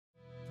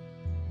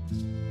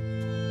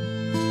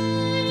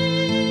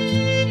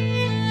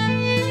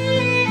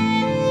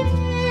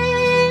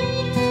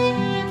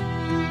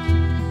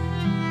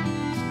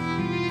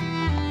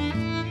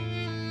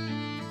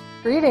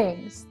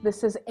Greetings.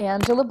 This is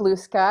Angela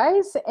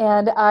Blueskies,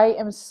 and I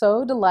am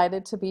so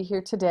delighted to be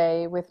here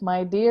today with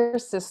my dear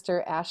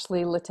sister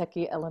Ashley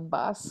Litecky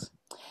Elenbaas.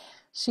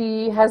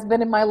 She has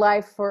been in my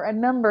life for a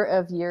number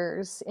of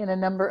years in a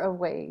number of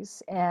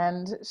ways,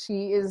 and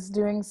she is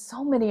doing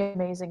so many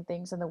amazing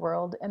things in the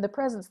world, and the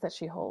presence that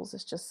she holds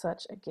is just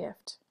such a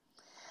gift.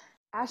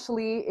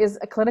 Ashley is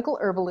a clinical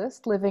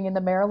herbalist living in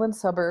the Maryland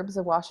suburbs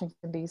of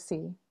Washington,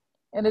 D.C.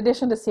 In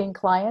addition to seeing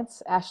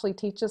clients, Ashley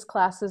teaches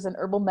classes in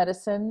herbal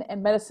medicine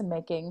and medicine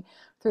making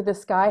through the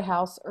Sky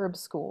House Herb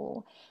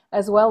School,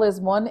 as well as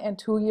 1- and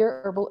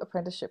 2-year herbal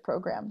apprenticeship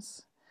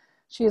programs.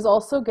 She is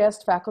also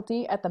guest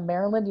faculty at the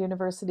Maryland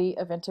University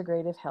of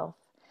Integrative Health.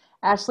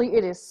 Ashley,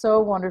 it is so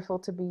wonderful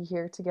to be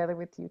here together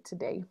with you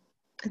today.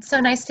 It's so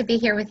nice to be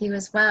here with you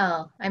as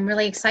well. I'm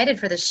really excited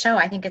for this show.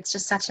 I think it's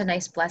just such a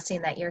nice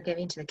blessing that you're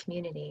giving to the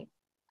community.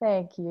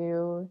 Thank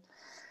you.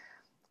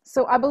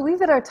 So I believe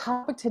that our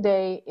topic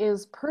today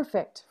is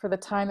perfect for the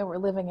time that we're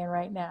living in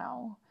right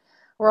now.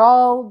 We're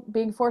all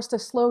being forced to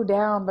slow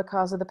down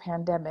because of the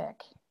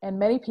pandemic, and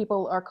many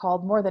people are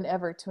called more than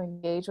ever to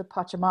engage with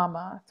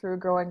Pachamama through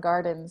growing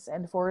gardens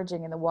and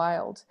foraging in the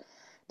wild.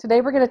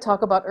 Today we're going to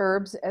talk about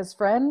herbs as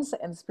friends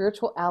and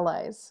spiritual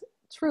allies.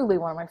 Truly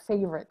one of my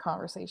favorite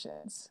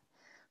conversations.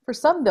 For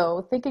some,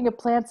 though, thinking of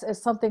plants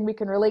as something we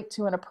can relate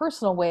to in a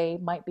personal way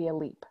might be a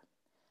leap.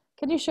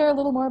 Can you share a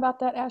little more about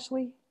that,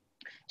 Ashley?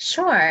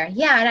 Sure.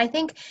 Yeah, and I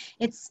think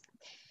it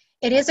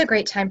is a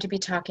great time to be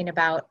talking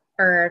about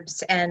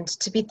herbs and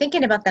to be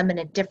thinking about them in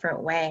a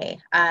different way.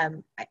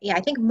 I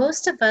think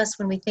most of us,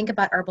 when we think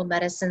about herbal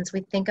medicines,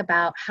 we think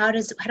about how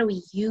do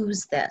we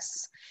use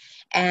this?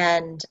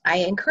 And I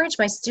encourage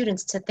my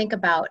students to think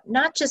about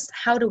not just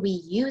how do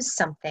we use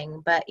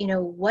something, but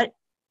what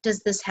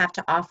does this have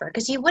to offer?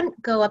 Because you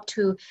wouldn't go up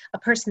to a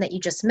person that you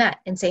just met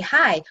and say,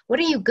 "Hi, what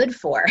are you good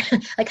for?"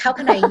 Like, how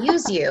can I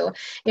use you?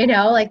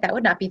 Like that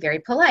would not be very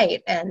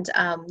polite, and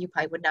you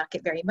probably would not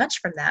get very much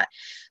from that.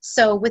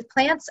 So with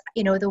plants,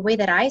 the way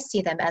that I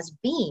see them as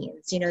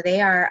beings,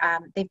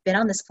 they've been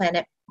on this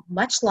planet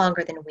much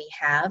longer than we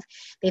have.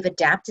 They've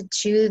adapted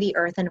to the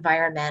earth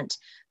environment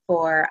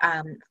for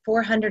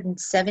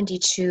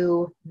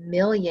 472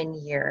 million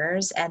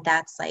years, and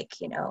that's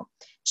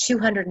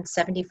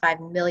 275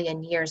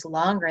 million years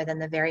longer than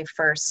the very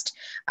first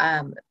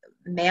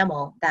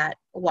mammal that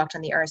walked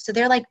on the earth. So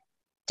they're they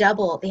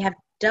have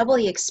double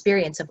the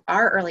experience of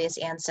our earliest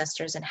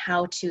ancestors and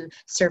how to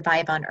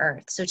survive on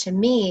earth. So to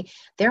me,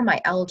 they're my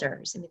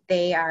elders. I mean,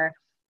 they are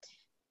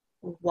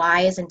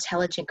wise,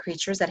 intelligent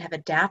creatures that have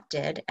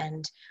adapted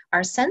and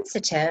are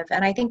sensitive.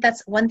 And I think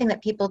that's one thing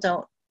that people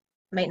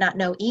might not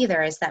know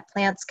either, is that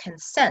plants can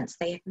sense.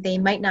 They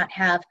might not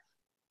have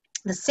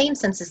the same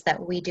senses that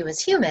we do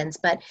as humans,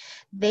 but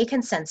they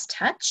can sense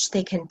touch,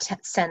 they can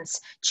sense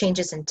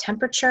changes in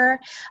temperature,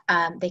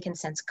 they can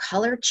sense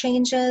color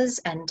changes,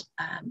 and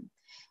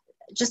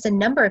just a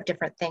number of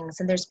different things.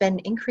 And there's been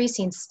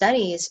increasing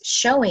studies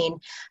showing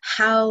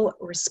how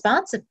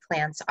responsive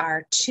plants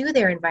are to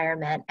their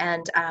environment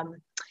and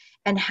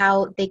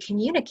how they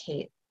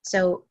communicate.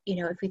 So,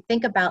 if we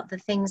think about the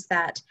things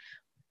that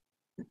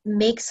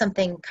make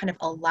something kind of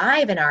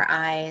alive in our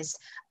eyes,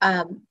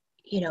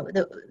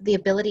 the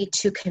ability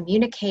to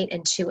communicate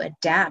and to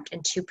adapt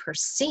and to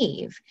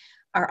perceive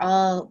are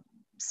all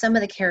some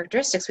of the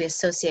characteristics we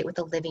associate with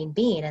a living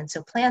being. And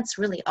so plants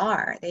really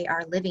they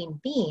are living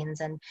beings.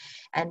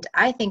 And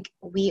I think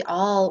we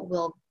all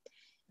will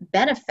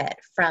benefit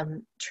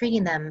from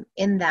treating them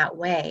in that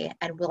way,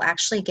 and we'll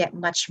actually get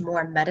much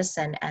more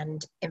medicine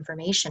and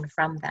information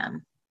from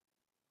them.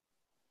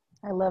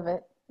 I love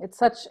it. It's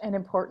such an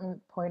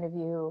important point of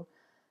view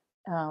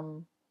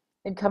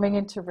in coming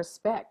into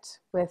respect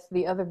with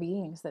the other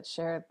beings that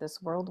share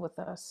this world with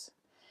us.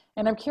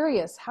 And I'm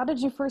curious, how did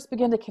you first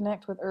begin to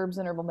connect with herbs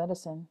and herbal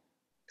medicine?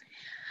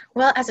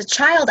 Well, as a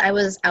child, I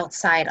was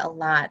outside a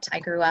lot. I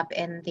grew up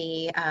in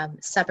the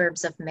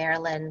suburbs of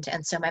Maryland,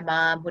 and so my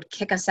mom would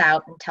kick us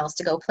out and tell us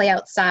to go play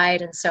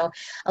outside. And so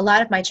a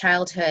lot of my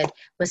childhood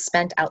was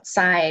spent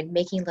outside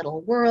making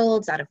little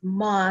worlds out of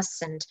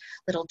moss and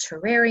little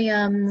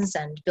terrariums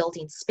and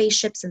building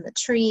spaceships in the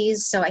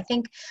trees. So I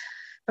think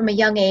from a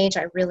young age,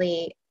 I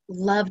really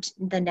loved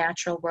the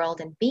natural world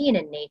and being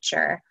in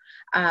nature.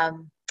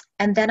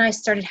 And then I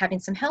started having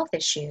some health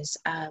issues.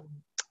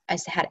 I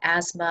had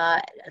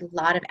asthma, a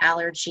lot of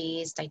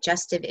allergies,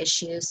 digestive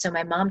issues. So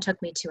my mom took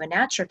me to a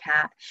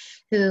naturopath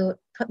who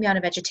put me on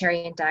a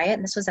vegetarian diet.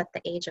 And this was at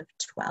the age of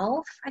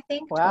 12, I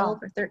think. Wow.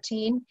 12 or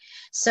 13.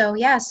 So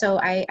yeah,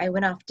 I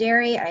went off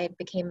dairy. I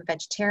became a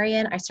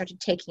vegetarian. I started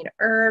taking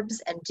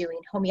herbs and doing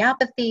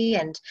homeopathy,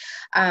 and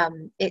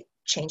it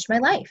changed my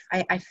life.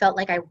 I felt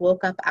like I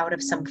woke up out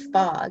of some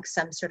fog,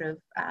 some sort of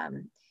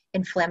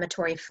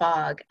inflammatory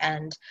fog,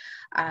 and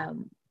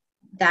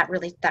that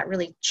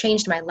really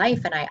changed my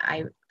life. And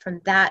I from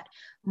that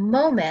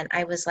moment,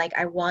 I was like,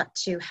 I want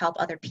to help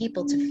other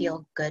people to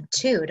feel good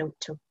too,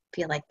 to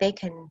feel like they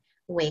can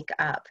wake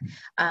up.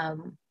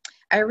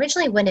 I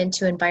originally went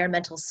into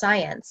environmental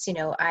science.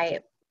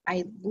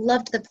 I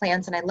loved the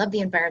plants and I loved the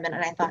environment,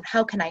 and I thought,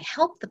 how can I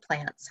help the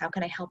plants? How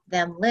can I help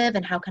them live?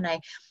 And how can I,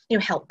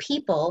 help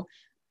people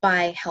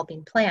by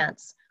helping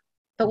plants?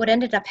 But what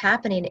ended up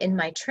happening in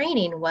my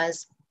training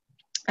was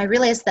I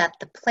realized that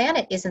the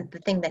planet isn't the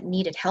thing that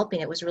needed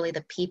helping. It was really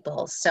the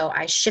people. So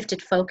I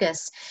shifted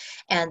focus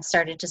and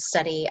started to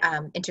study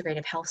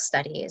integrative health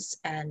studies,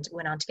 and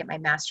went on to get my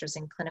master's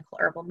in clinical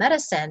herbal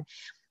medicine,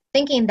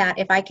 thinking that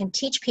if I can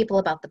teach people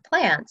about the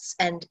plants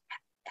and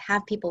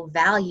have people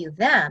value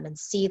them and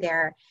see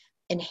their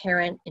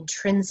inherent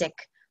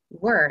intrinsic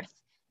worth,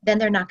 then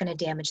they're not going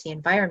to damage the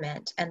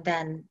environment. And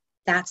then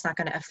that's not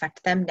going to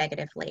affect them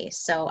negatively.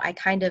 So I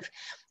kind of,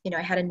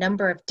 I had a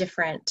number of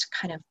different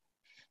kind of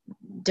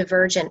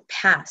divergent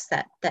paths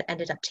that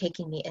ended up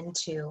taking me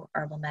into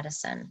herbal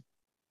medicine.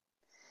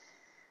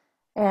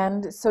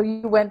 And so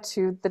you went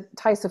to the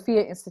Thai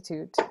Sophia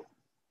Institute.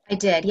 I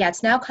did. Yeah,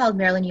 it's now called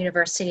Maryland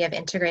University of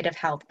Integrative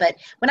Health. But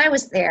when I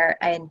was there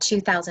in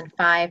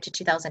 2005 to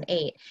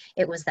 2008,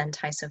 it was then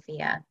Thai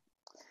Sophia.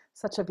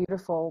 Such a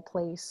beautiful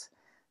place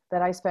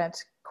that I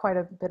spent quite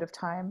a bit of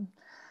time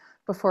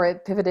before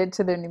it pivoted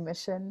to their new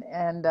mission.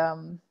 And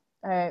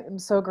I am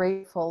so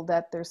grateful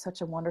that there's such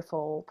a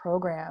wonderful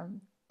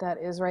program that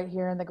is right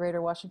here in the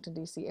greater Washington,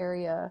 D.C.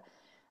 area,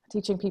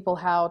 teaching people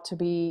how to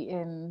be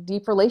in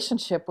deep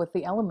relationship with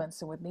the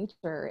elements and with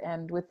nature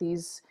and with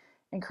these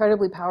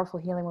incredibly powerful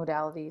healing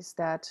modalities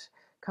that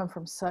come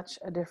from such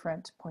a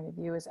different point of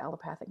view as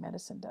allopathic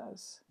medicine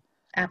does.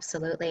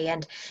 Absolutely.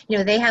 And,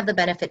 they have the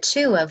benefit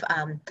too of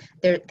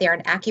they're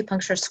an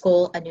acupuncture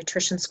school, a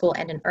nutrition school,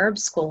 and an herb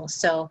school.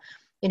 So,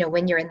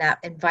 when you're in that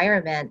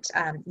environment,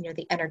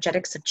 the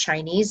energetics of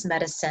Chinese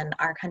medicine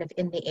are kind of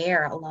in the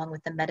air along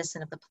with the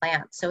medicine of the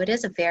plant. So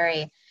it's a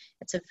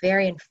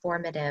very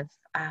informative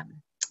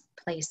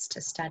place to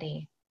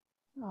study.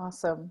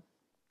 Awesome.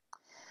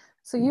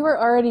 So you were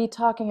already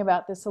talking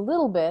about this a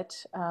little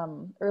bit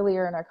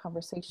earlier in our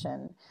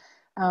conversation.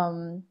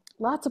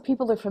 Lots of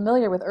people are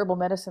familiar with herbal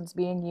medicines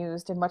being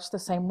used in much the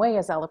same way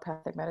as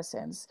allopathic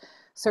medicines.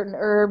 Certain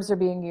herbs are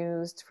being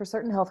used for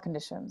certain health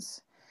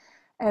conditions.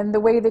 And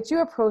the way that you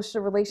approach the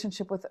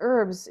relationship with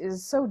herbs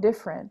is so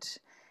different.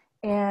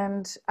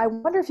 And I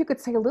wonder if you could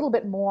say a little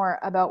bit more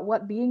about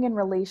what being in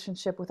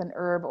relationship with an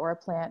herb or a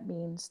plant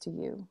means to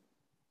you.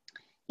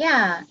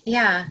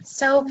 Yeah.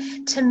 So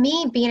to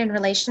me, being in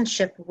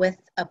relationship with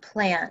a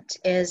plant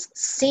is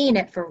seeing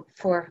it for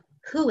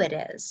who it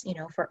is,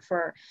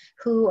 for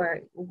who or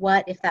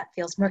what, if that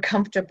feels more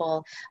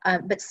comfortable,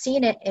 but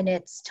seeing it in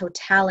its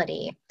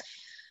totality.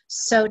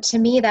 So to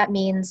me, that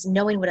means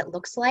knowing what it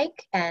looks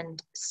like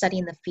and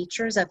studying the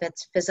features of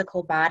its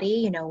physical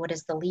body. What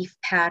is the leaf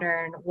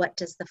pattern? What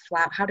does the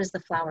flower, how does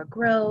the flower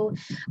grow?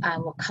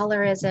 What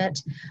color is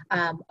it?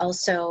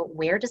 Also,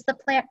 where does the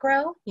plant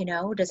grow?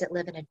 Does it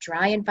live in a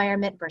dry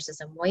environment versus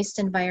a moist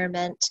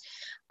environment?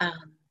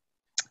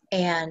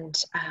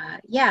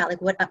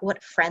 Like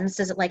what friends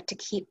does it like to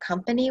keep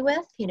company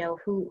with?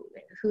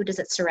 Who does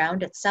it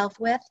surround itself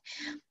with?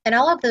 And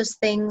all of those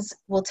things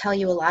will tell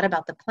you a lot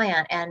about the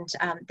plant. And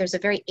there's a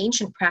very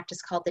ancient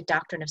practice called the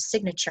doctrine of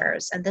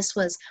signatures. And this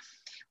was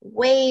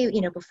way,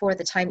 before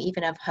the time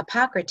even of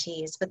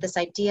Hippocrates, but this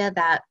idea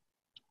that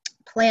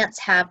plants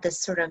have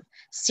this sort of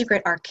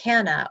secret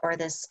arcana, or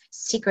this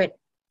secret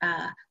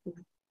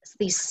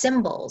these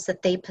symbols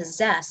that they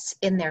possess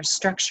in their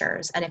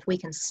structures. And if we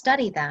can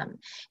study them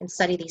and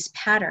study these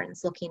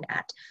patterns, looking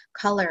at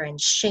color and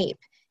shape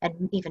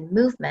and even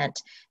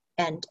movement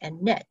and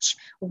niche,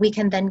 we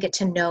can then get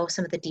to know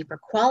some of the deeper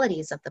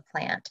qualities of the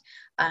plant.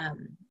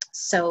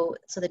 So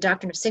the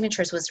doctrine of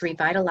signatures was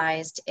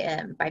revitalized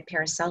by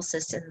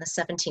Paracelsus in the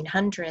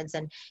 1700s,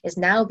 and is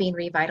now being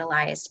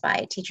revitalized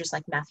by teachers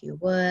like Matthew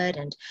Wood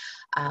and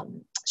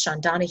Sean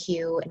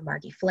Donahue and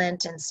Margie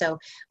Flint. And so,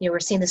 we're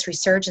seeing this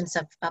resurgence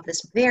of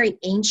this very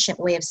ancient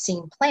way of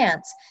seeing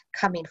plants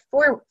coming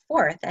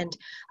forth. And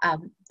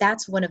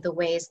that's one of the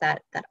ways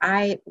that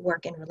I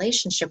work in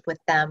relationship with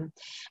them.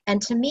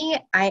 And to me,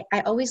 I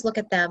always look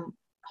at them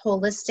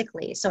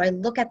holistically. So I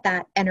look at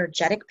that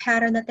energetic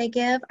pattern that they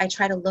give. I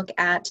try to look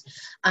at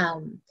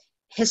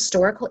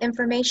historical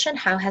information.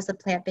 How has the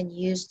plant been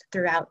used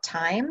throughout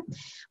time?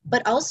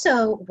 But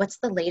also, what's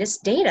the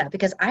latest data?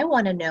 Because I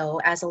want to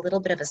know, as a little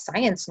bit of a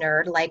science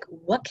nerd, like,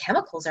 what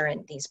chemicals are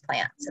in these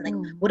plants, and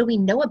like, what do we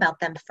know about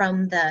them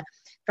from the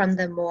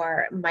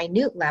more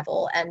minute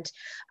level? And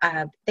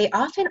they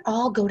often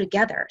all go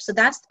together. So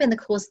that's been the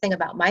coolest thing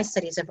about my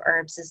studies of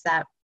herbs, is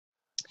that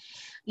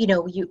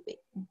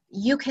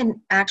you can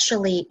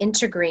actually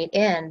integrate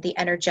in the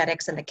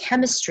energetics and the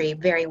chemistry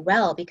very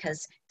well,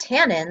 because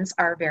tannins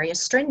are very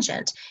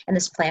astringent, and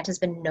this plant has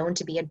been known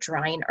to be a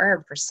drying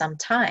herb for some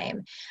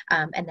time.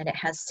 And then it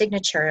has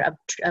signature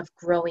of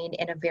growing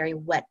in a very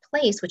wet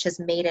place, which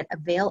has made it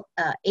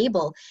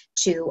able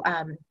to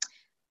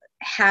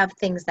have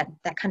things that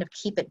kind of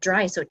keep it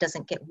dry so it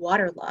doesn't get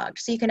waterlogged.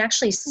 So you can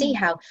actually see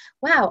how,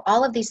 wow,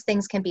 all of these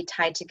things can be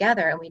tied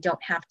together, and we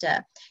don't have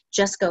to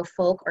just go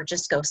folk or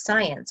just go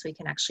science. We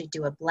can actually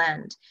do a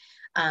blend.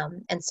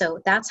 And so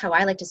that's how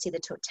I like to see the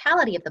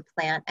totality of the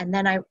plant, and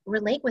then I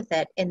relate with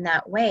it in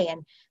that way.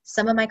 And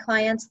some of my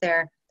clients,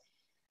 they're,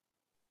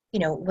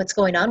 what's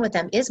going on with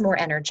them is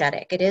more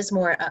energetic. It is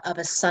more of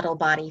a subtle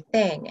body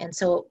thing. And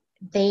so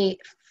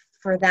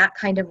for that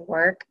kind of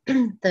work,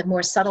 the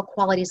more subtle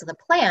qualities of the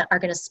plant are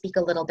going to speak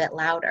a little bit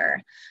louder.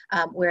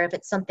 Where if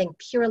it's something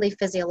purely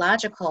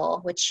physiological,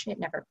 which it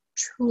never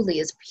truly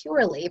is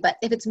purely, but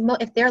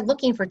if they're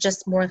looking for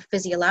just more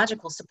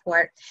physiological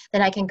support,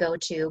 then I can go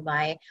to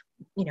my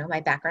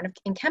background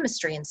in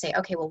chemistry and say,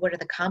 okay, well, what are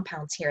the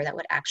compounds here that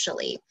would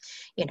actually,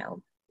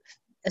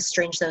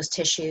 estrange those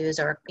tissues,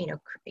 or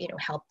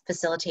help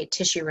facilitate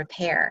tissue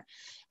repair,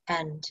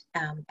 and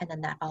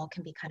then that all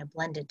can be kind of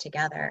blended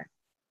together.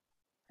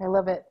 I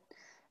love it.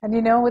 And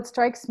what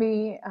strikes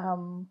me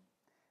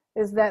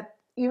is that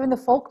even the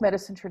folk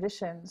medicine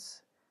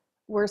traditions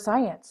were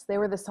science. They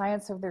were the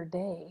science of their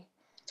day.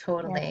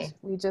 Totally. And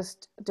we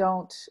just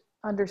don't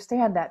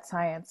understand that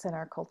science in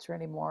our culture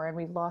anymore. And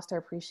we've lost our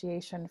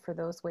appreciation for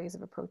those ways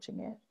of approaching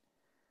it.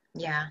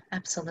 Yeah,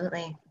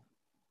 absolutely.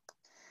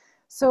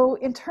 So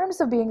in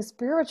terms of being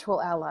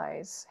spiritual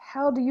allies,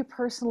 how do you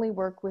personally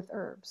work with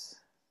herbs?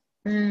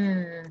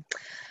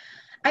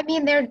 I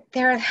mean, they're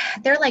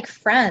like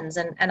friends,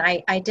 and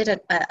I did a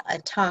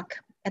talk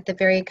at the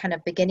very kind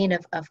of beginning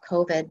of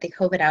COVID, the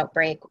COVID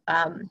outbreak,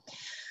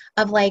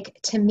 of like,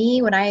 to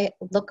me, when I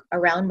look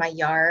around my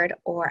yard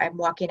or I'm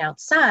walking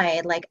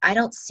outside, like, I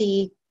don't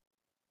see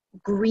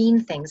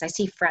green things. I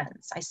see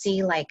friends.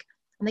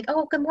 I'm like,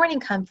 oh, good morning,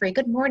 comfrey.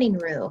 Good morning,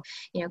 rue.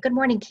 Good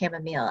morning,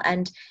 chamomile.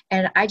 And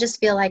I just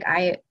feel like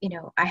I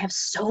have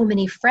so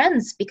many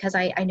friends because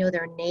I know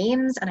their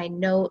names and I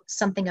know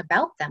something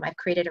about them. I've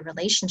created a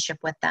relationship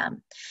with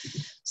them.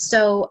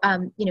 So,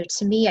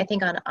 to me, I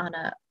think on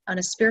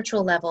a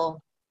spiritual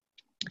level,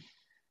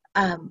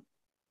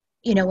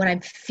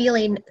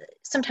 when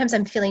sometimes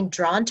I'm feeling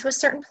drawn to a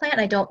certain plant.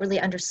 I don't really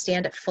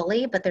understand it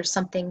fully, but there's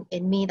something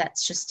in me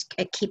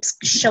it keeps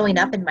showing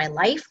up in my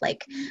life.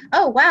 Like,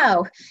 oh,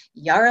 wow,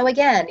 yarrow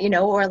again,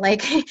 or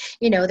like,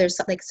 there's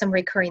like some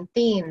recurring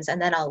themes,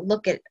 and then I'll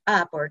look it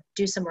up or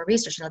do some more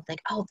research and I'll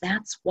think, oh,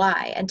 that's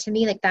why. And to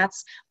me, like,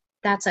 that's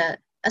a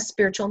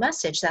spiritual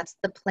message. That's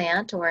the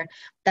plant or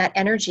that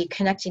energy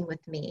connecting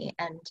with me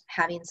and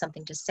having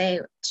something to say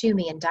to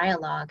me in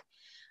dialogue.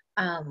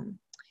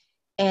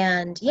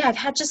 And yeah, I've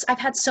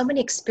had so many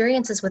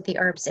experiences with the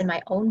herbs in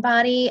my own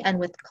body and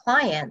with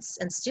clients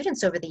and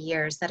students over the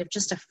years that have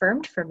just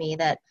affirmed for me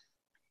that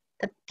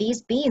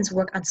these beings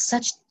work on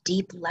such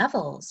deep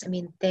levels. I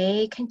mean,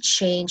 they can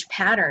change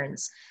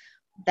patterns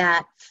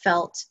that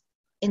felt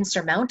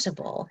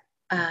insurmountable,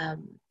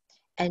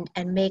 and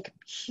make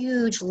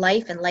huge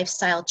life and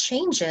lifestyle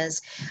changes,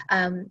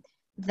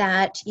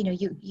 that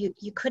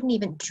you couldn't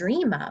even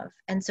dream of.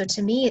 And so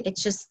to me,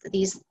 it's just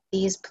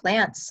these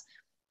plants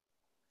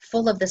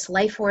full of this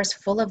life force,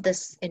 full of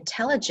this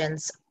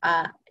intelligence,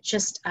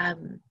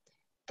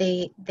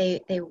 they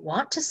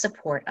want to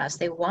support us.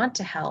 They want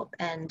to help.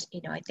 And,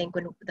 I think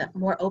when the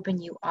more open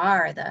you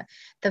are,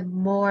 the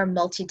more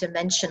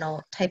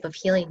multidimensional type of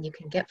healing you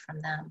can get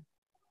from them.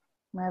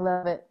 I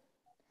love it.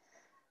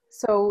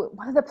 So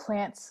one of the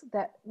plants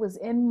that was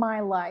in my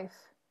life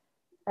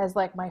as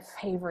like my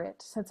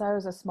favorite since I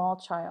was a small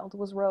child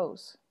was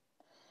rose.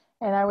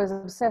 And I was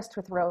obsessed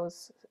with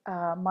rose.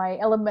 My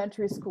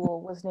elementary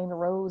school was named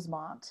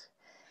Rosemont.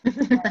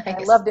 And I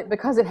Nice. loved it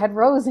because it had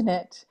rose in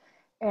it.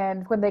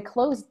 And when they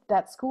closed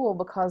that school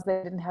because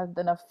they didn't have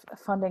enough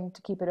funding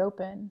to keep it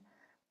open,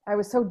 I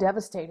was so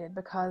devastated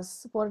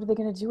because what are they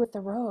going to do with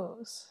the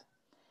rose?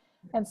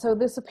 And so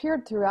this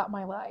appeared throughout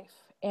my life.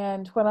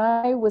 And when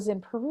I was in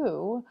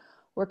Peru,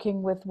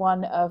 working with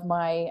one of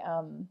my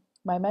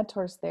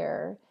mentors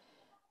there,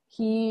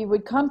 he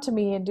would come to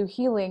me and do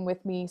healing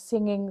with me,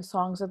 singing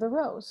songs of the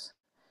rose.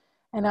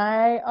 And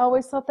I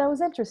always thought that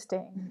was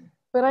interesting,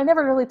 but I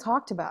never really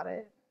talked about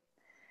it.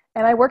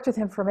 And I worked with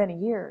him for many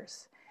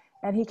years.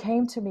 And he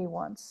came to me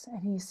once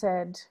and he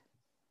said,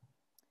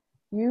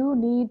 you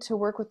need to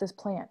work with this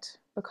plant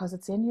because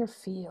it's in your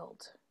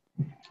field.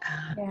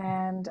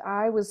 And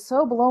I was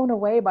so blown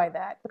away by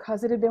that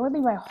because it had been with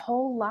me my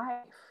whole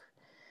life.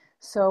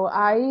 So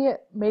I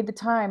made the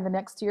time the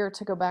next year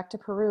to go back to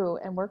Peru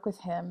and work with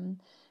him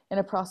in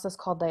a process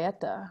called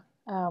dieta,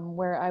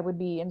 where I would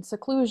be in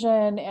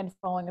seclusion and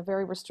following a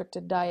very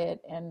restricted diet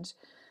and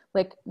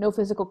like no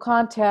physical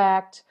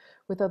contact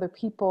with other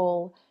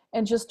people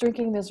and just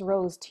drinking this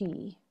rose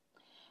tea.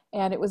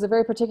 And it was a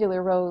very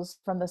particular rose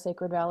from the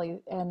Sacred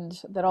Valley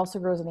and that also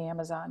grows in the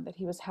Amazon that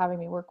he was having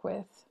me work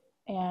with.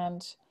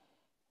 And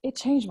it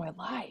changed my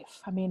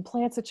life. I mean,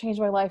 plants have changed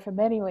my life in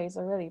many ways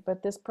already,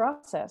 but this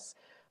process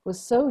was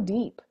so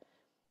deep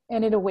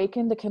and it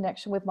awakened a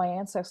connection with my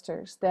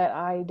ancestors that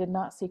I did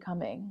not see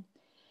coming.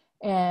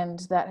 And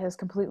that has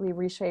completely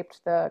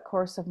reshaped the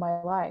course of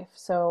my life.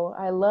 So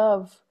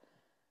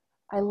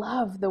I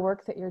love the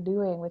work that you're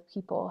doing with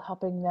people,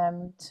 helping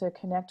them to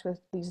connect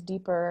with these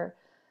deeper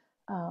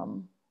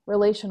um,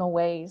 relational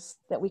ways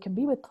that we can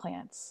be with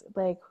plants.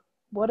 Like,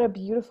 what a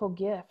beautiful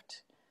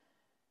gift.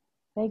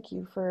 Thank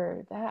you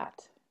for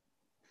that.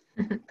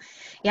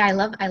 Yeah, I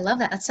love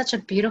that. That's such a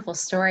beautiful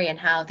story and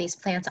how these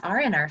plants are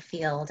in our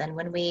field. And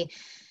when we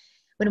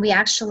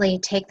actually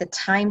take the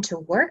time to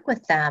work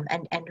with them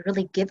and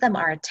really give them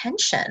our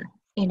attention,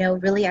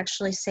 really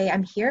actually say,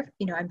 I'm here,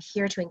 I'm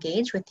here to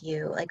engage with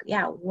you. Like,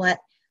 yeah,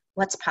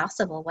 what's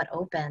possible, what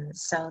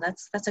opens. So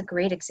that's a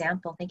great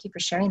example. Thank you for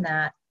sharing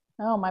that.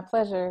 Oh, my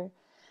pleasure.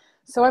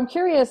 So I'm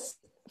curious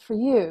for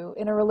you,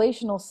 in a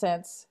relational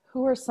sense,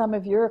 who are some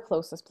of your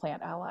closest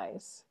plant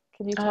allies?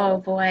 Can you tell Oh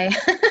us? boy.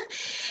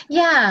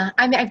 Yeah,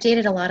 I mean, I've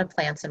dated a lot of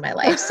plants in my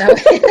life, so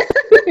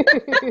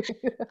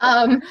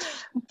um,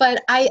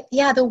 but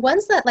yeah, the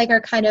ones that like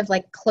are kind of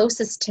like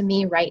closest to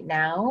me right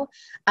now,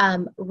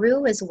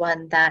 rue is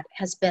one that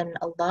has been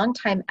a long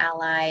time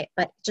ally,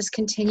 but just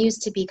continues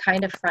to be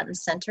kind of front and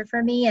center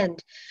for me.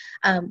 And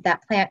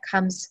that plant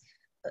comes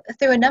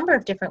through a number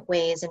of different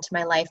ways into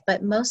my life,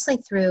 but mostly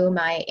through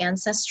my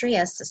ancestry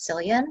as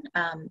Sicilian.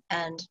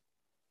 And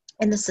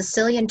in the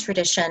Sicilian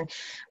tradition,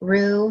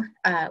 rue,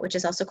 which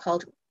is also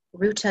called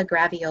Ruta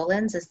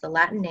graveolens, is the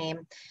Latin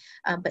name,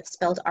 but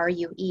spelled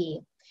R-U-E.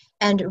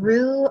 And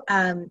rue,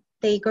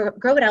 they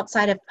grow it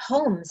outside of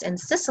homes in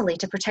Sicily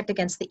to protect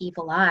against the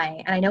evil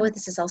eye. And I know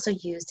this is also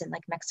used in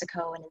like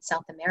Mexico and in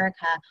South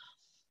America,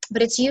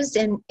 but it's used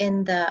in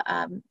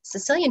the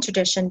Sicilian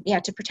tradition,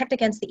 yeah, to protect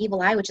against the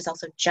evil eye, which is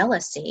also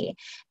jealousy.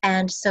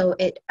 And so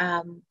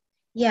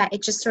yeah,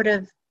 it just sort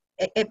of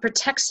it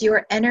protects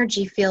your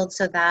energy field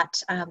so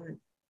that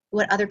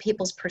what other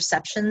people's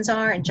perceptions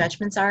are and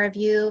judgments are of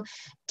you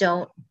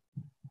don't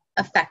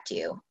affect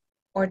you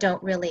or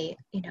don't really,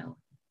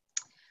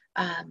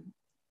 um,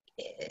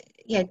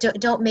 yeah,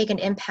 don't make an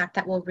impact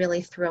that will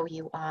really throw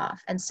you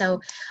off. And so,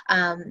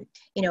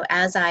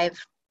 as I've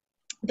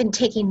been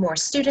taking more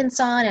students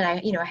on and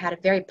I had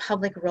a very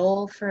public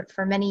role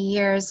for many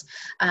years.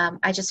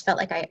 I just felt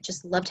like I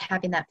just loved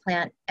having that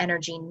plant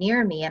energy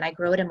near me, and I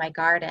grow it in my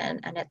garden,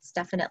 and it's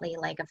definitely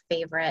like a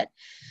favorite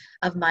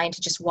of mine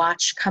to just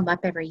watch come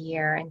up every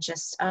year. And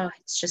it's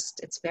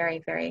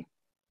very, very,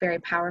 very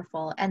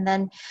powerful. And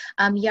then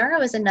yarrow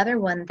is another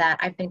one that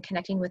I've been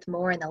connecting with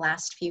more in the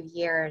last few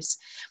years.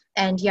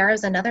 And yarrow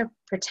is another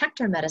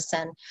protector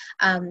medicine,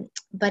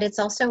 but it's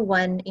also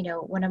one,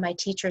 one of my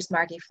teachers,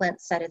 Margie Flint,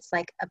 said it's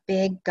like a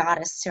big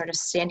goddess sort of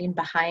standing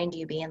behind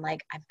you, being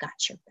like, I've got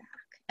your back.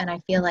 And I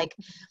feel like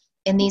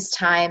in these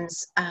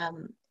times,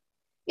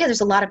 yeah,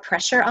 there's a lot of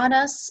pressure on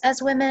us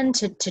as women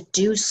to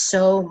do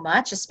so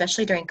much,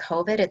 especially during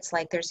COVID. It's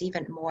like there's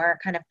even more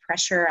kind of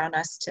pressure on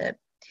us to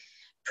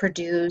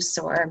produce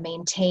or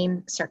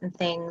maintain certain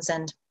things.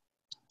 And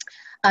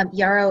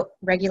yarrow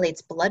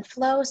regulates blood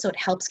flow, so it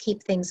helps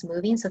keep things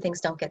moving so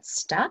things don't get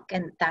stuck.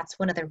 And that's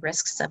one of the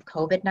risks of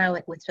COVID now,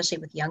 especially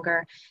with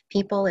younger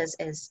people, is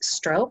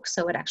stroke.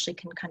 So it actually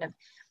can kind of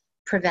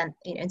prevent,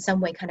 in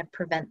some way, kind of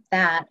prevent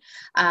that.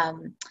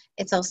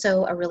 It's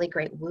also a really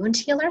great wound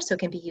healer, so it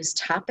can be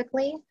used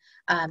topically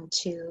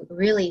to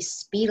really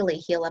speedily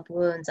heal up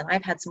wounds. And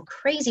I've had some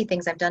crazy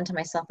things I've done to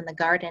myself in the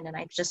garden, and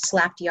I've just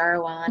slapped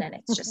yarrow on, and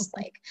it's just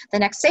like the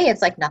next day,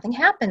 it's like nothing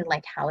happened.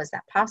 Like, how is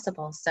that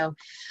possible? So,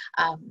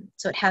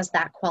 so it has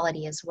that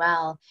quality as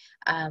well.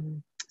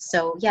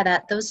 So yeah,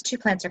 those two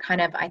plants are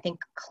kind of, I think,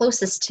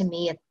 closest to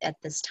me at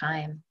this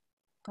time.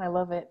 I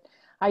love it.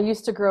 I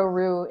used to grow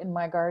rue in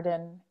my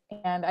garden,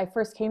 and I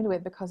first came to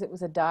it because it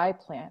was a dye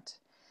plant.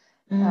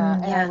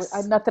 And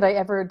Yes. not that I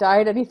ever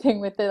dyed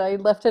anything with it. I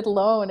left it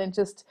alone and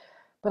just,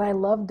 but I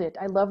loved it.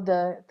 I loved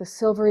the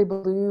silvery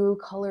blue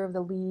color of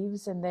the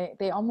leaves, and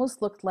they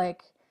almost looked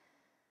like,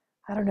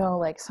 I don't know,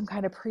 like some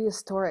kind of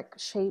prehistoric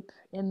shape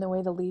in the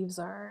way the leaves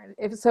are.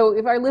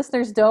 If our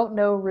listeners don't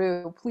know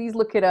rue, please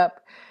look it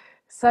up.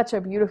 Such a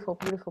beautiful,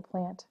 beautiful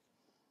plant.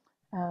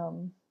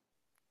 Um,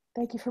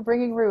 Thank you for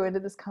bringing rue into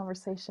this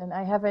conversation.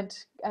 I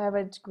haven't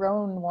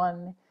grown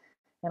one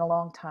in a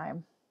long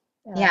time,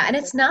 and Yeah, I'm and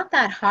it's not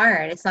that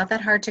hard. It's not that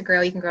hard to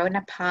grow. You can grow it in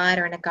a pot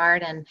or in a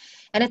garden.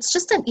 And it's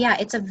just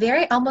it's a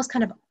very almost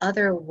kind of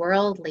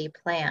otherworldly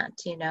plant,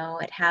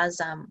 It has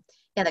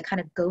the kind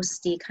of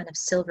ghosty, kind of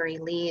silvery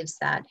leaves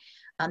that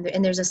and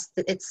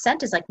its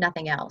scent is like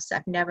nothing else.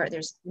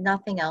 There's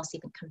nothing else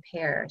even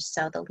compares.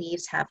 So the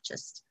leaves have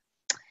just,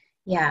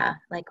 yeah,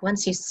 like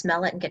once you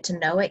smell it and get to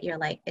know it,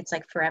 it's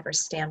like forever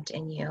stamped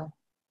in you.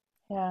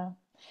 yeah.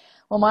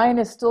 Well, mine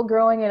is still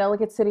growing in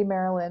Ellicott City,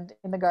 Maryland,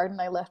 in the garden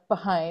I left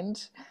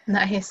behind.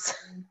 Nice.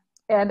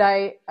 And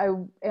I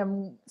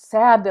am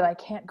sad that I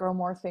can't grow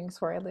more things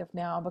where I live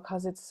now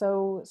because it's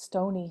so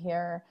stony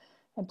here,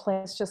 and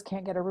plants just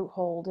can't get a root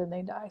hold and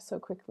they die so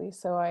quickly.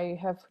 So I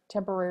have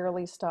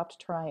temporarily stopped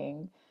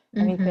trying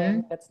anything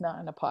Mm-hmm. that's not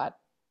in a pot.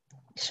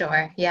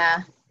 Sure.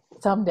 Yeah.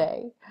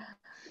 Someday,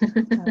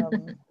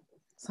 um,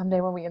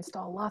 someday when we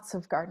install lots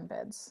of garden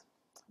beds,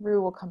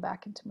 rue will come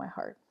back into my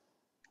heart.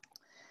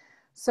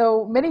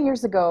 So many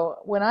years ago,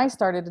 when I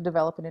started to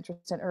develop an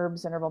interest in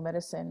herbs and herbal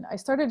medicine, I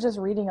started just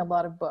reading a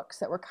lot of books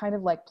that were kind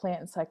of like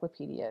plant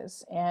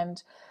encyclopedias.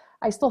 And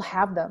I still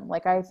have them.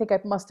 Like, I think I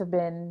must have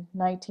been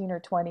 19 or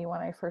 20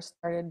 when I first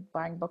started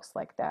buying books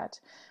like that.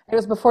 It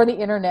was before the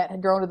internet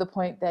had grown to the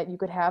point that you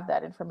could have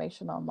that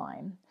information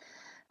online.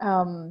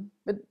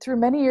 But through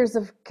many years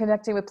of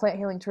connecting with plant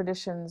healing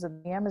traditions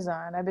in the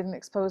Amazon, I've been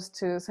exposed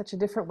to such a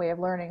different way of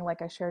learning,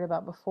 like I shared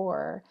about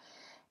before.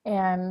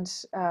 And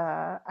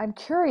I'm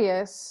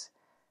curious,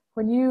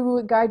 when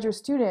you guide your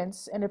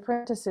students and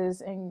apprentices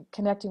in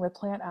connecting with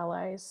plant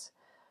allies,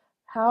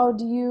 how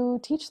do you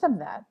teach them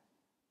that?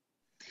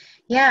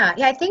 Yeah,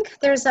 I think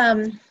there's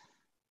the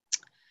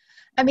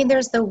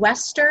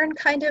Western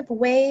kind of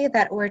way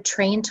that we're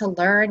trained to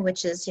learn,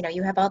 which is,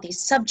 you have all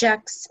these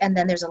subjects and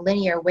then there's a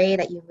linear way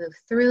that you move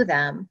through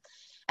them.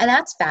 And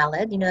that's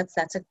valid,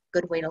 that's a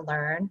good way to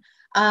learn.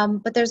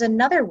 But there's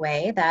another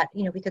way that,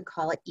 we could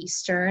call it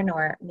Eastern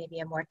or maybe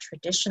a more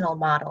traditional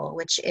model,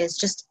 which is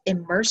just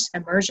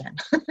immersion.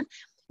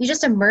 You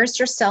just immerse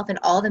yourself in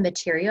all the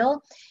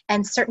material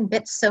and certain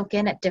bits soak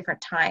in at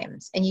different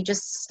times. And you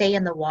just stay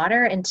in the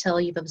water until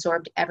you've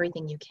absorbed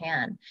everything you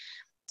can.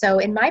 So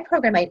in my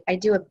program, I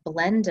do a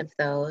blend of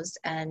those.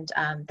 And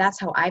that's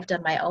how I've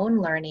done my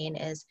own learning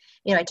is,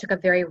 I took a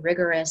very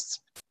rigorous,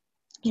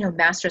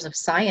 Masters of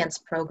Science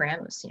program.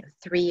 It was,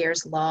 3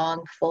 years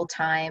long, full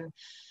time.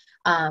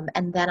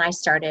 And then I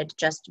started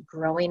just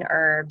growing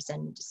herbs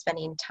and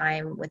spending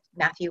time with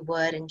Matthew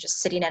Wood and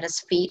just sitting at his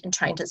feet and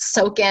trying to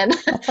soak in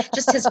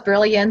just his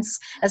brilliance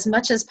as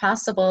much as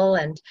possible.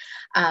 And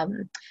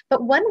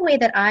but one way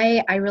that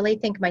I really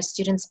think my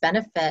students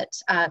benefit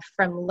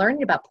from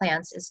learning about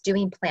plants is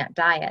doing plant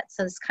diets.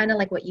 So it's kind of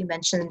like what you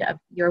mentioned of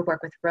your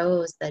work with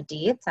Rose, the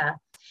dieta,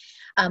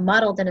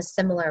 modeled in a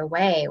similar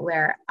way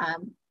where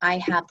I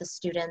have the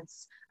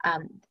students,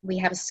 we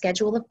have a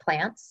schedule of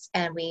plants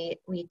and we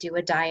do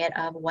a diet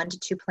of 1 to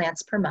 2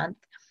 plants per month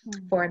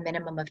for a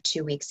minimum of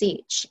 2 weeks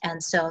each.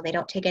 And so they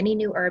don't take any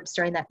new herbs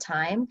during that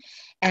time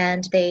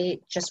and they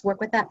just work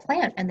with that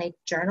plant and they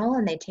journal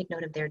and they take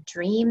note of their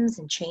dreams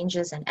and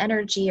changes in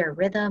energy or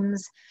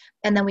rhythms.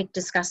 And then we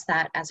discuss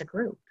that as a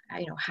group.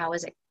 How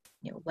is it,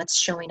 what's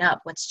showing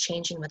up, what's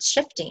changing, what's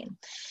shifting.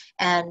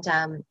 And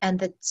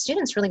the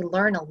students really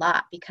learn a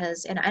lot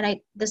because,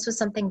 this was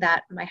something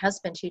that my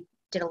husband, who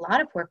did a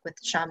lot of work with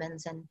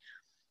shamans and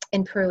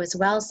in Peru as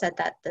well, said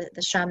that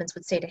the shamans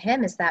would say to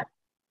him is that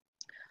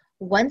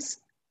once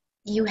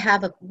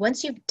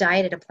you've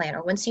dieted a plant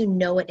or once you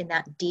know it in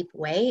that deep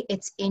way,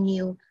 it's in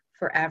you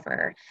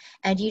forever.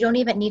 And you don't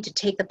even need to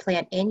take the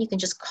plant in. You can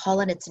just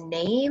call it its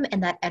name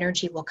and that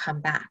energy will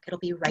come back. It'll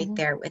be right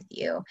there with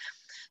you.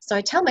 So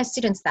I tell my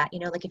students that,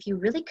 like if you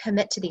really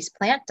commit to these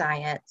plant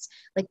diets,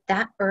 like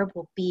that herb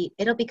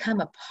it'll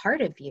become a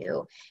part of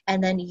you.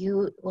 And then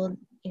you will,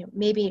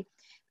 maybe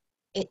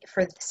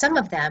for some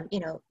of them,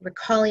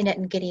 recalling it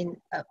and getting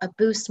a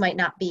boost might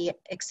not be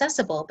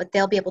accessible, but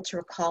they'll be able to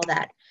recall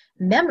that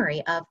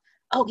memory of,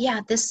 oh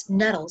yeah, this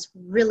nettles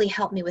really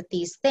helped me with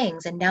these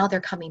things. And now they're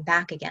coming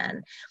back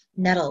again.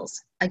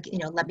 Nettles,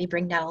 let me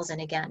bring nettles in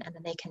again. And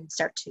then they can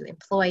start to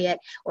employ it,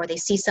 or they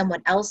see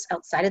someone else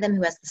outside of them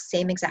who has the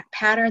same exact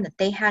pattern that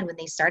they had when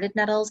they started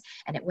nettles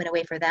and it went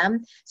away for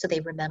them. So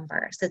they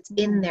remember. So it's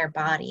in their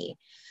body.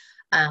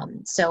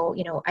 So,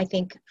 I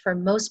think for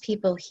most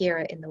people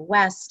here in the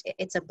West,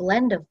 it's a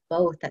blend of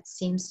both that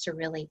seems to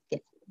really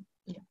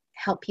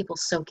help people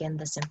soak in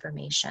this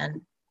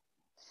information.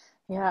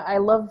 Yeah, I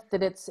love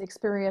that it's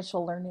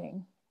experiential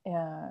learning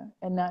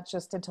and not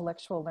just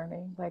intellectual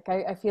learning. Like,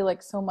 I feel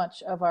like so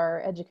much of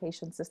our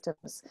education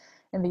systems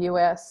in the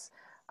US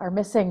are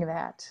missing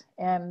that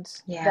and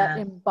that Yeah.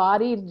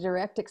 embodied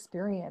direct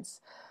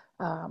experience.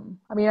 I'm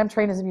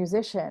trained as a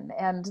musician,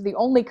 and the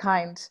only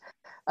kind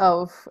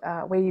of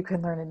way you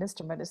can learn an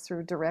instrument is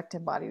through direct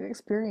embodied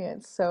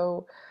experience.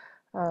 So,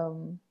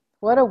 um,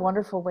 what a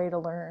wonderful way to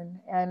learn,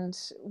 and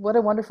what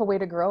a wonderful way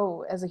to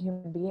grow as a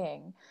human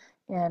being,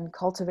 and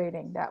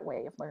cultivating that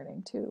way of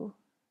learning too.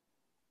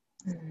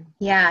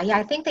 Yeah.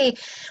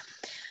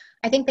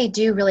 I think they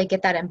do really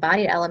get that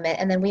embodied element.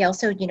 And then we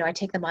also, I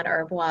take them on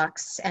herb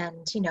walks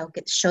and,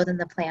 show them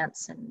the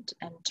plants and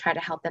try to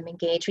help them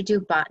engage. We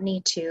do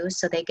botany too.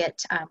 So they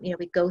get,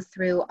 we go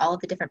through all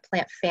of the different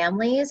plant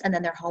families, and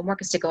then their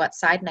homework is to go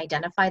outside and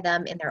identify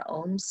them in their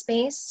own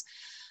space.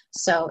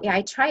 So yeah,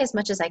 I try as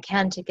much as I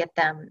can to get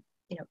them,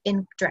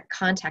 in direct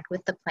contact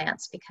with the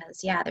plants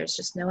because yeah, there's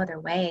just no other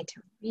way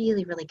to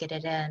really, really get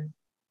it in.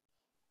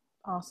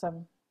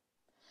 Awesome.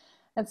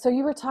 And so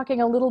you were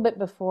talking a little bit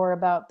before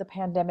about the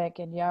pandemic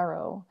in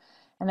Yarrow,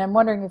 and I'm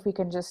wondering if we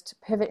can just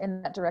pivot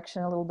in that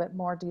direction a little bit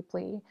more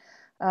deeply.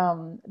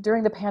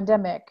 During the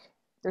pandemic,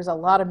 there's a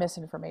lot of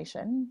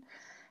misinformation,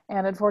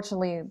 and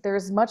unfortunately,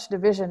 there's much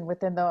division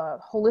within the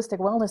holistic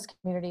wellness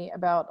community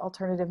about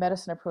alternative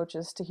medicine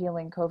approaches to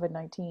healing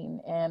COVID-19.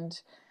 And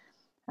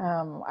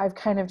I've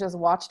kind of just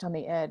watched on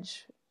the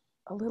edge,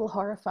 a little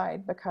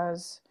horrified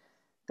because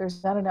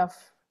there's not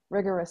enough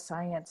rigorous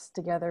science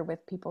together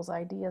with people's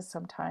ideas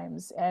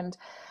sometimes. And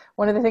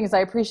one of the things I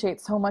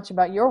appreciate so much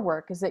about your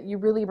work is that you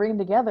really bring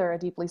together a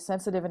deeply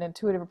sensitive and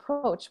intuitive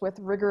approach with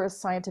rigorous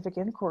scientific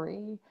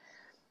inquiry.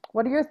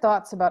 What are your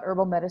thoughts about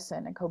herbal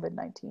medicine and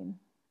COVID-19?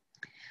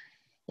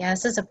 Yeah,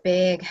 this is a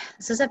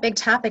big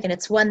topic, and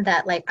it's one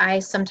that like I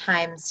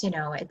sometimes,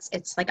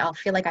 it's like I'll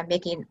feel like I'm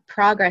making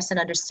progress in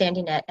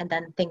understanding it, and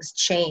then things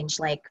change.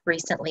 Like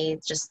recently,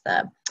 just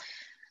the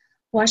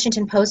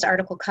Washington Post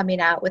article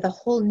coming out with a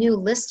whole new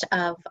list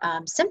of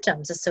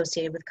symptoms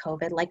associated with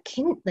COVID, like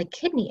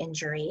kidney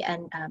injury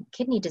and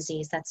kidney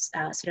disease. That's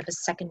sort of a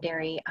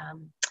secondary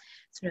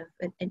sort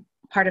of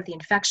part of the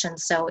infection.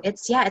 So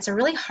it's a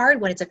really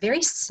hard one. It's a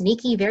very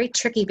sneaky, very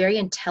tricky, very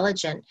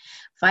intelligent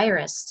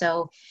virus.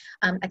 So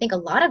I think a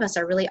lot of us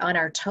are really on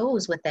our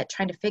toes with it,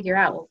 trying to figure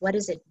out, well, what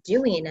is it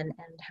doing, and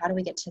how do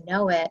we get to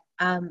know it?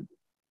 I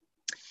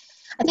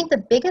think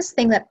the biggest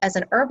thing that as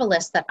an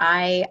herbalist that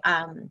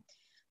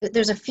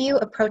there's a few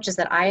approaches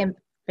that I have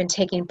been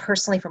taking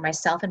personally for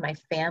myself and my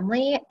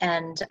family,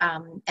 and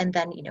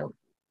then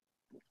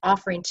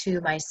offering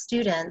to my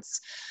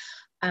students.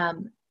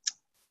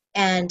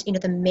 And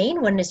the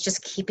main one is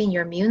just keeping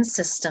your immune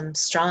system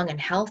strong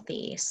and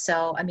healthy.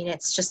 So I mean,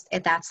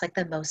 that's like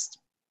the most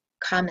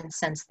common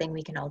sense thing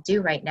we can all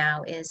do right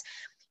now is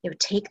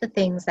take the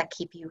things that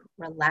keep you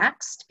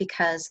relaxed,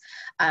 because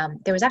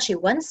there was actually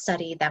one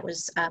study that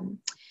was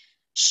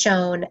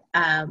shown.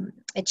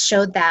 It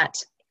showed that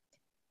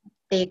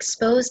they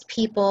exposed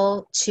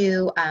people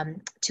to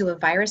a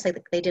virus.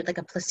 Like they did like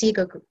a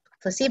placebo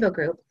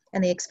group,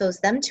 and they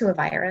exposed them to a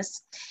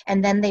virus.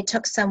 And then they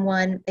took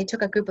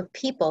a group of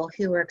people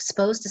who were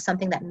exposed to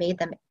something that made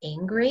them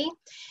angry.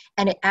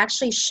 And it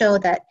actually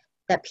showed that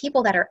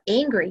people that are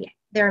angry,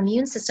 their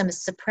immune system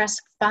is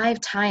suppressed 5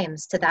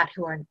 times to that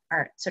who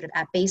are sort of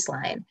at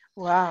baseline.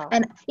 Wow.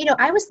 And,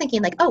 I was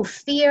thinking like, oh,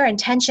 fear and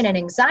tension and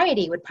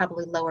anxiety would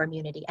probably lower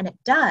immunity. And it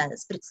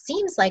does. But it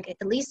seems like,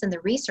 at least in the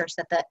research,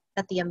 that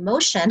the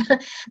emotion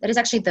that is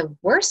actually the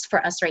worst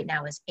for us right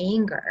now is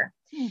anger.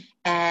 Hmm.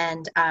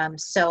 And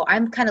so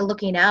I'm kind of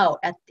looking out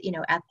at,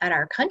 at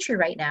our country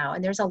right now,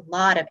 and there's a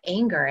lot of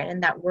anger,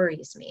 and that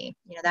worries me.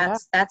 Yeah.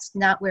 That's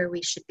not where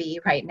we should be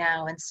right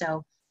now. And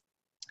so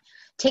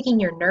taking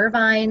your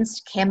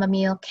nervines,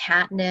 chamomile,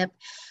 catnip,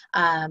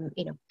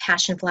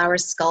 passion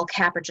flowers,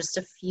 skullcap are just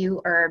a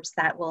few herbs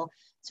that will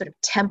sort of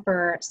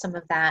temper some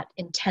of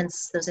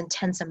those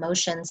intense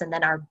emotions. And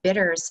then our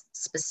bitters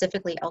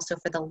specifically also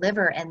for the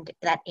liver and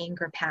that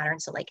anger pattern.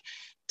 So like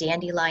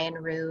dandelion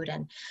root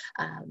and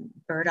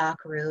burdock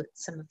root,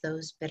 some of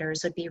those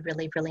bitters would be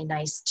really, really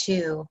nice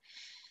too.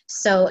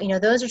 So,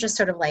 those are just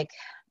sort of like,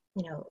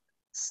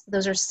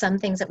 those are some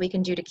things that we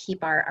can do to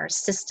keep our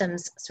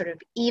systems sort of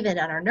even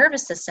on our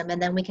nervous system.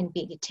 And then we can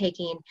be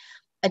taking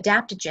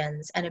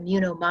adaptogens and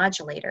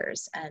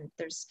immunomodulators. And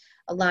there's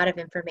a lot of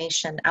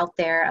information out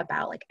there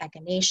about like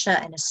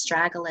echinacea and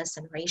astragalus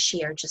and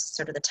reishi are just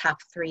sort of the top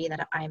 3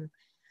 that I'm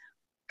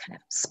kind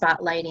of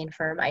spotlighting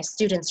for my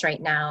students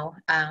right now.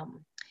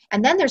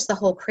 And then there's the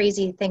whole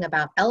crazy thing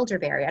about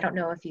elderberry. I don't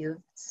know if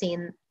you've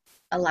seen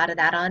a lot of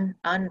that on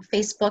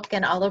Facebook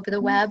and all over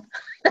the web.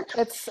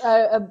 It's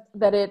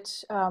that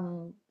it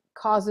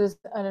causes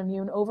an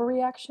immune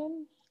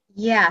overreaction.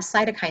 Yeah,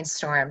 cytokine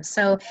storm.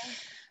 So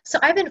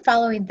I've been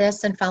following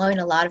this and following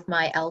a lot of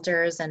my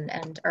elders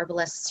and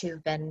herbalists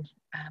who've been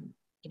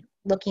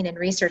looking and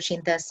researching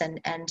this.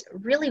 And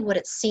really what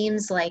it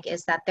seems like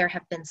is that there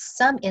have been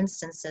some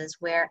instances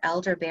where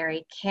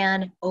elderberry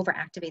can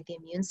overactivate the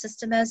immune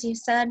system, as you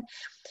said,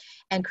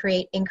 and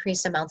create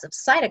increased amounts of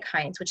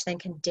cytokines, which then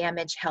can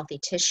damage healthy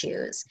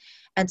tissues.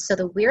 And so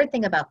the weird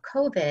thing about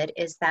COVID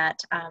is that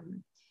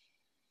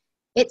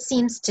it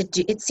seems to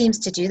do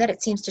that.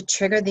 It seems to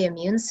trigger the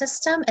immune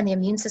system, and the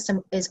immune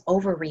system is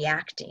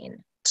overreacting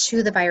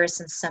to the virus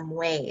in some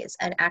ways.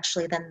 And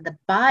actually then the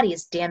body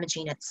is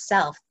damaging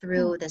itself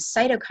through the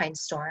cytokine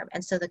storm.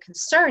 And so the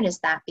concern is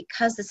that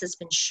because this has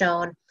been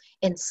shown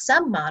in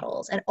some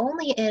models and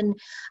only in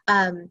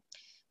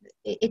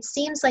it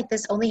seems like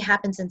this only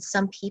happens in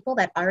some people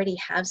that already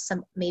have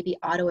some maybe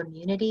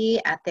autoimmunity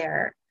at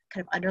their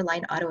kind of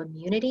underlying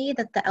autoimmunity,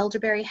 that the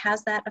elderberry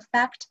has that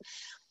effect.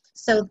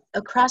 So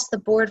across the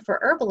board for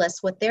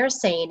herbalists, what they're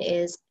saying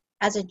is,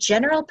 as a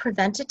general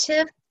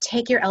preventative,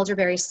 take your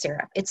elderberry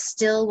syrup. It's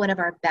still one of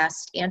our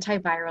best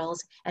antivirals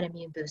and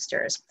immune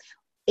boosters.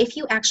 If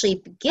you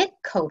actually get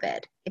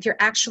COVID, if you're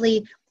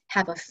actually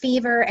have a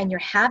fever and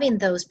you're having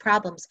those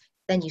problems,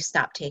 then you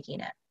stop taking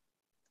it.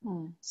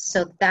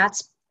 So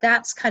that's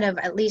kind of,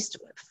 at least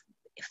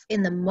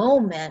in the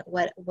moment,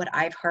 what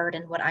I've heard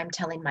and what I'm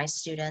telling my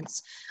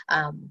students,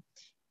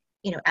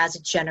 as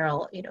a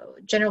general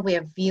way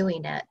of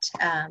viewing it.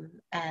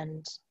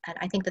 And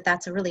I think that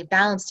that's a really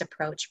balanced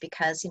approach,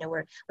 because,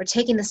 we're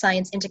taking the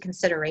science into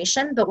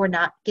consideration, but we're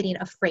not getting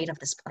afraid of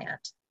this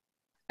plant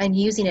and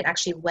using it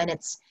actually when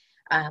it's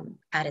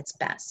at its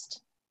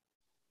best.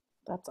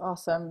 That's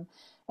awesome.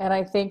 And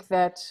I think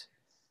that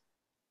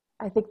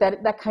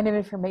that kind of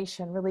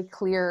information, really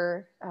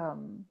clear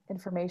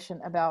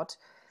information about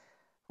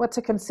what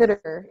to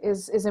consider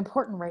is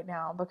important right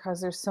now,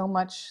 because there's so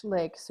much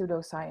like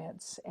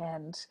pseudoscience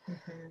and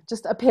Mhm.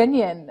 just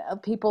opinion.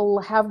 People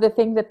have the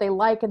thing that they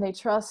like and they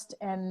trust,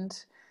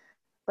 and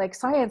like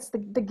science,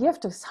 the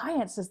gift of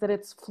science is that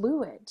it's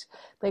fluid.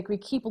 Like we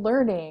keep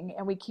learning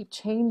and we keep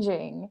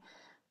changing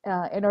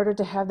in order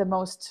to have the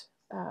most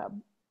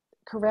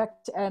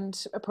correct and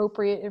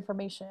appropriate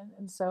information.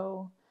 And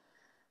so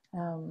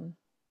um,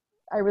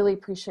 I really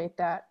appreciate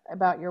that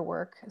about your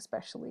work,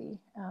 especially.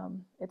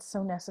 It's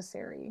so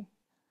necessary.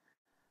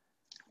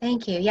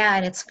 Thank you. Yeah,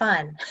 and it's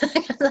fun.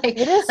 Like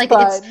It is like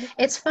fun.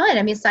 it's fun.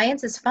 I mean,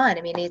 science is fun.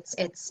 I mean, it's,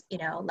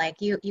 like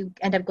you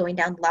end up going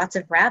down lots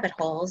of rabbit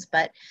holes,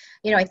 but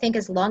I think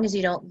as long as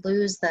you don't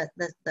lose the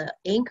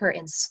anchor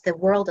in the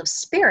world of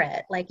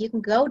spirit, like you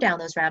can go down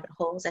those rabbit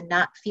holes and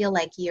not feel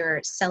like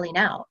you're selling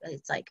out.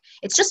 It's like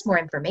it's just more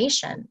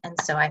information. And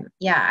so I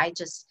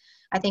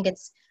think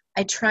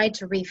I tried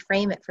to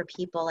reframe it for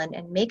people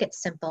and make it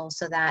simple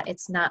so that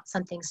it's not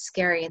something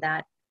scary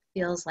that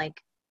feels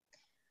like,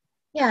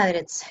 yeah, that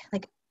it's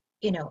like,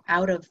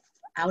 out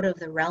of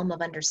the realm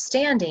of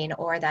understanding,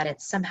 or that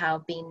it's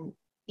somehow being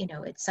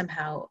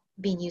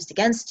used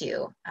against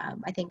you.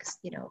 I think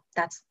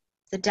that's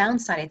the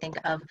downside, I think,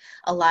 of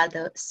a lot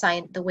of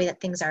the way that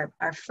things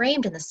are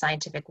framed in the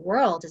scientific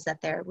world, is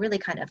that they're really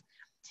kind of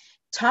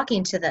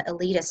talking to the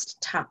elitist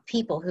top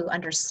people who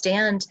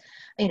understand,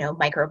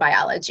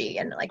 microbiology,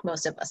 and like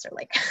most of us are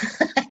like,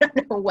 I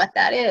don't know what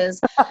that is.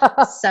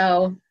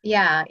 So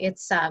yeah,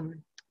 it's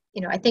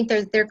I think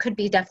there could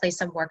be definitely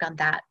some work on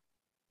that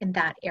in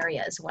that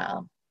area as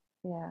well.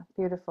 Yeah,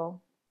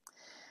 beautiful.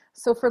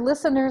 So, for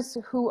listeners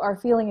who are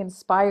feeling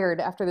inspired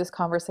after this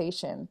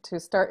conversation to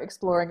start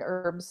exploring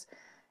herbs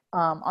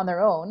on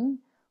their own,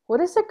 what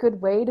is a good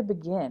way to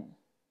begin?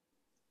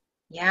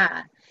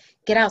 Yeah,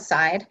 get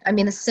outside. I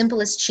mean, the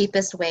simplest,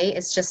 cheapest way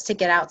is just to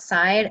get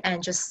outside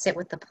and just sit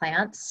with the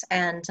plants.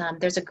 And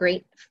there's a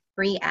great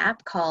free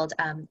app called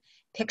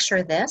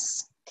Picture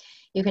This.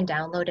 You can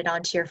download it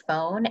onto your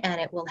phone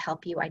and it will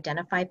help you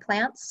identify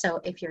plants.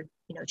 So if you're,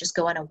 just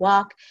go on a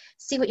walk,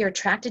 see what you're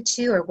attracted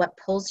to or what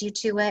pulls you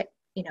to it,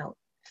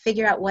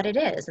 figure out what it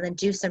is and then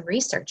do some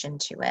research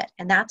into it.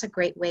 And that's a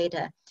great way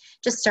to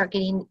just start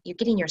getting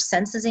your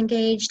senses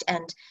engaged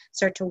and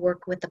start to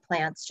work with the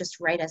plants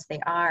just right as they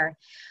are.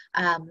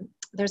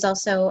 There's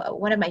also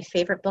one of my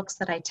favorite books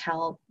that I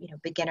tell,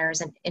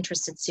 beginners and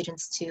interested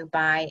students to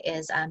buy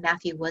is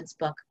Matthew Wood's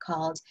book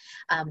called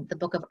The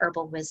Book of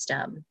Herbal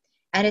Wisdom.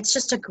 And it's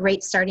just a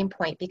great starting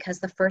point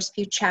because the first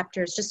few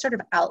chapters just sort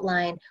of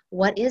outline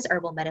what is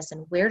herbal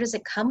medicine, where does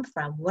it come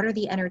from, what are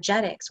the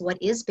energetics, what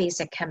is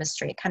basic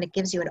chemistry. It kind of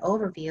gives you an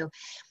overview.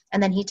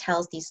 And then he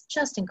tells these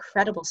just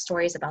incredible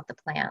stories about the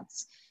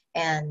plants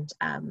and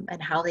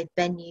how they've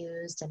been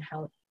used and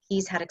how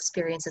he's had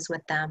experiences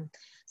with them.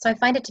 So I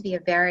find it to be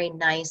a very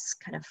nice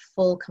kind of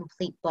full,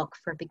 complete book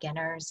for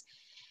beginners.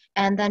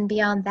 And then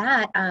beyond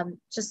that,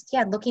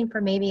 looking for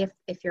maybe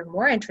if you're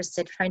more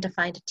interested, trying to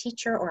find a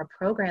teacher or a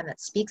program that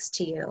speaks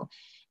to you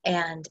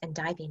and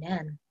diving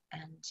in.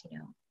 And,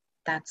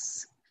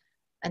 that's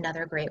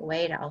another great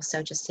way to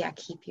also just,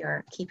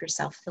 keep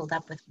yourself filled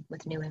up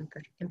with new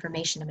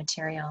information and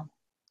material.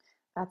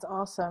 That's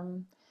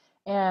awesome.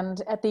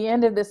 And at the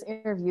end of this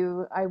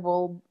interview, I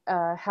will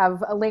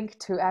have a link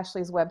to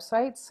Ashley's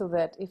website so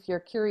that if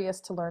you're curious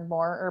to learn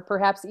more, or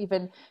perhaps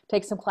even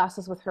take some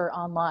classes with her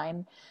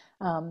online,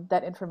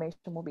 that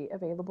information will be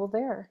available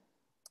there.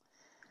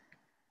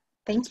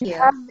 Do Thank you you.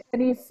 have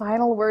any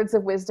final words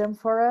of wisdom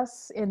for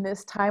us in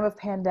this time of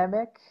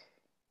pandemic?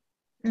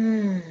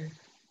 Mm,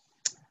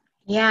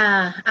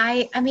 yeah,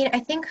 I mean, I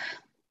think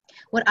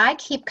what I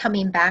keep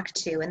coming back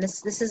to, and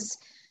this is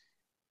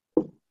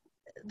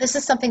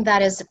something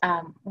that is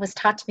was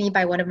taught to me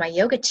by one of my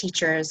yoga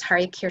teachers,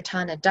 Hari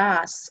Kirtana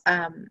Das,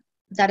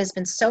 that has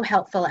been so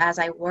helpful as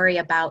I worry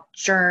about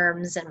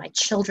germs and my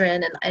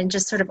children and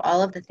just sort of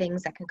all of the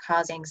things that can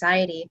cause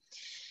anxiety,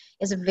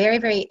 is a very,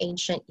 very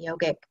ancient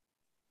yogic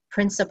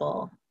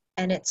principle.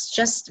 And it's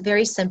just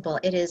very simple.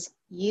 It is,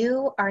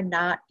 you are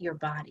not your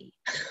body.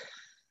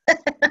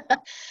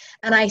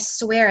 And I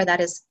swear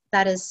that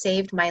has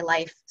saved my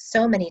life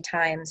so many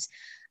times.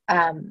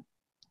 Um,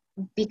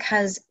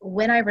 because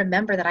when I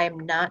remember that I am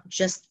not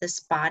just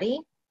this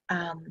body,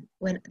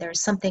 when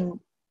there's something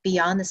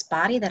beyond this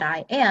body that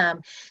I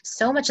am,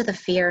 so much of the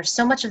fear,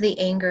 so much of the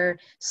anger,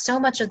 so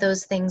much of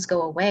those things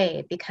go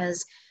away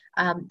because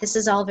this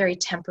is all very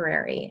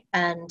temporary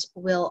and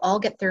we'll all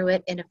get through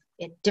it in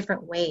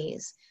different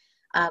ways.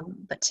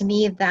 But to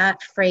me,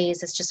 that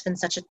phrase has just been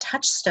such a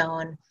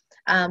touchstone.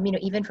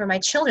 Even for my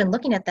children,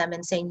 looking at them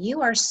and saying,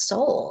 you are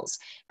souls.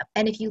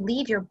 And if you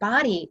leave your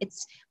body,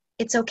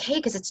 it's okay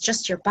because it's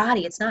just your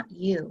body. It's not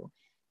you.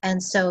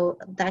 And so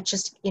that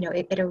just,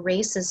 it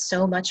erases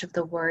so much of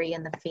the worry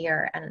and the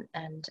fear. And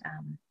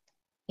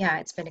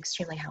it's been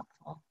extremely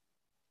helpful.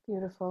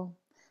 Beautiful.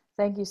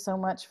 Thank you so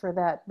much for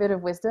that bit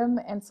of wisdom.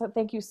 And so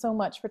thank you so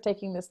much for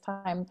taking this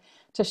time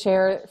to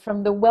share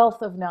from the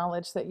wealth of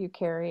knowledge that you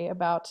carry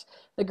about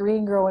the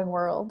green growing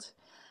world.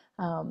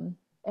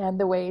 and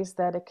the ways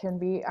that it can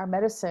be our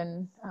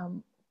medicine,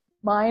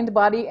 mind,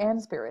 body,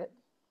 and spirit.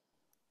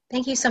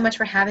 Thank you so much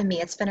for having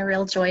me. It's been a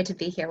real joy to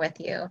be here with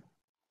you.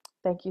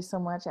 Thank you so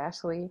much,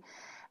 Ashley.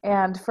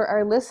 And for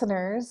our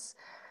listeners,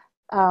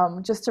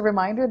 just a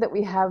reminder that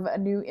we have a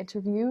new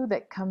interview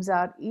that comes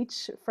out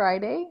each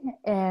Friday,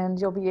 and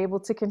you'll be able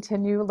to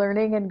continue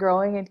learning and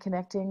growing and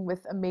connecting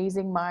with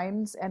amazing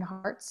minds and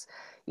hearts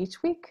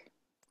each week.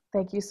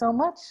 Thank you so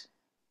much.